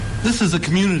This is a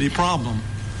community problem,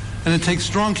 and it takes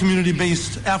strong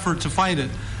community-based effort to fight it.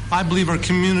 I believe our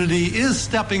community is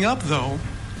stepping up, though.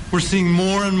 We're seeing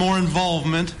more and more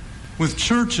involvement with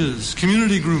churches,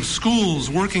 community groups, schools,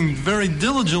 working very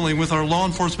diligently with our law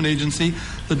enforcement agency,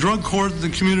 the drug court, the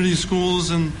community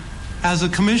schools, and as a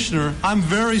commissioner, I'm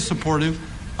very supportive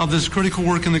of this critical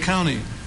work in the county.